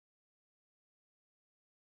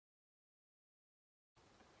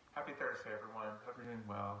Happy Thursday, everyone. Hope you're doing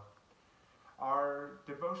well. Our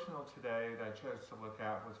devotional today that I chose to look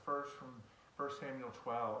at was first from 1 Samuel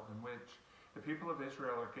 12, in which the people of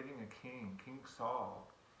Israel are getting a king, King Saul.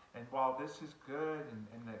 And while this is good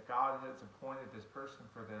and that God has appointed this person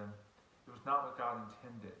for them, it was not what God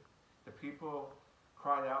intended. The people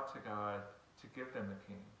cried out to God to give them a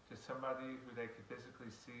king, to somebody who they could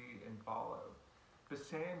physically see and follow. But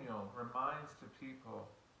Samuel reminds the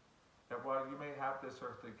people that while you may have this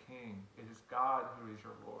earthly king, it is God who is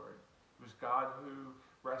your Lord. It was God who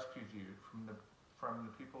rescued you from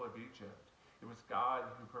the people of Egypt. It was God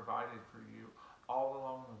who provided for you all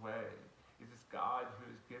along the way. It is God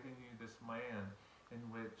who is giving you this land in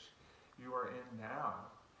which you are in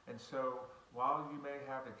now. And so while you may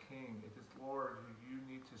have a king, it is Lord who you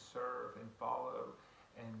need to serve and follow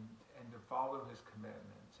and to follow his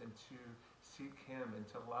commandments and to seek him and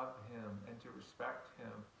to love him and to respect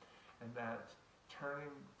him. And that turning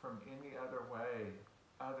from any other way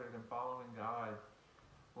other than following God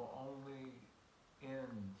will only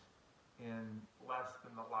end in less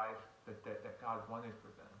than the life that God wanted for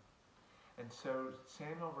them. And so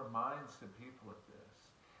Samuel reminds the people of this.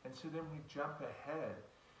 And so then we jump ahead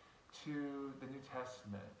to the New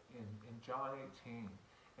Testament in John 18,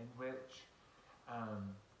 in which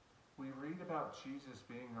we read about Jesus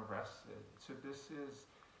being arrested. So this is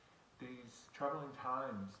these troubling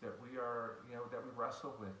times that we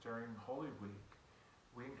wrestle with during Holy Week.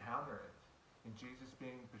 We encounter it in Jesus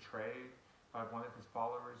being betrayed by one of his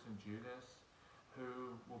followers in Judas,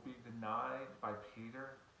 who will be denied by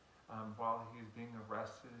Peter while he is being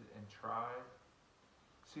arrested and tried.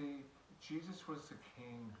 See, Jesus was the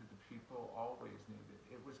king who the people always needed.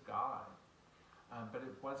 It was God, but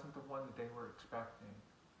it wasn't the one that they were expecting,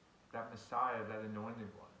 that Messiah, that anointed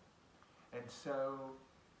one. And so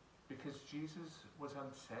because Jesus was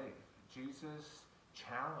unsafe. Jesus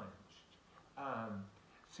challenged.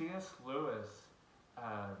 C.S. Lewis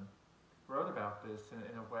wrote about this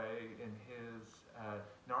in a way in his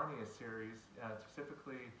Narnia series,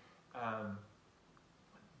 specifically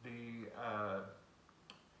the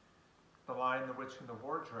line "The Witch and the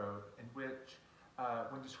Wardrobe," in which,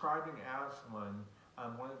 when describing Aslan,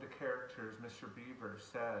 one of the characters, Mr. Beaver,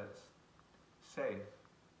 says, "Safe.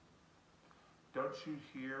 Don't you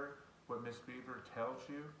hear what Miss Beaver tells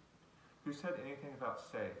you? Who said anything about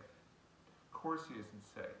safe? Of course he isn't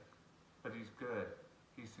safe, but he's good.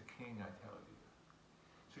 He's the king, I tell you."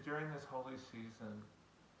 So during this holy season,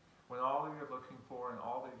 when all you're looking for and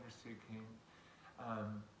all that you're seeking,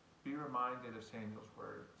 be reminded of Samuel's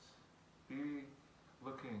words. Be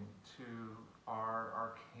looking to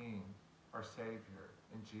our King, our Savior,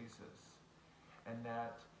 in Jesus, and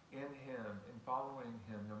that in him, in following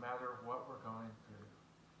him, no matter what we're going through,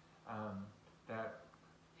 that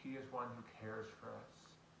he is one who cares for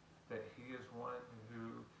us, that he is one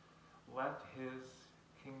who left his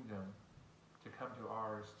kingdom to come to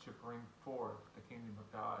ours, to bring forth the kingdom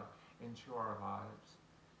of God into our lives,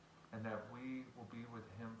 and that we will be with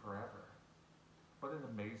him forever. What an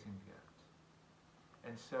amazing gift.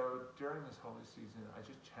 And so during this holy season, I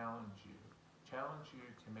just challenge you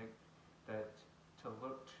to make that, to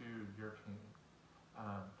look to your King,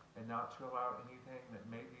 and not to allow anything that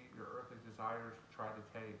maybe your earthly desires try to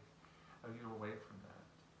take you away from that,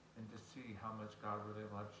 and to see how much God really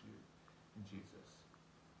loves you in Jesus.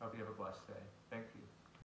 I hope you have a blessed day. Thank you.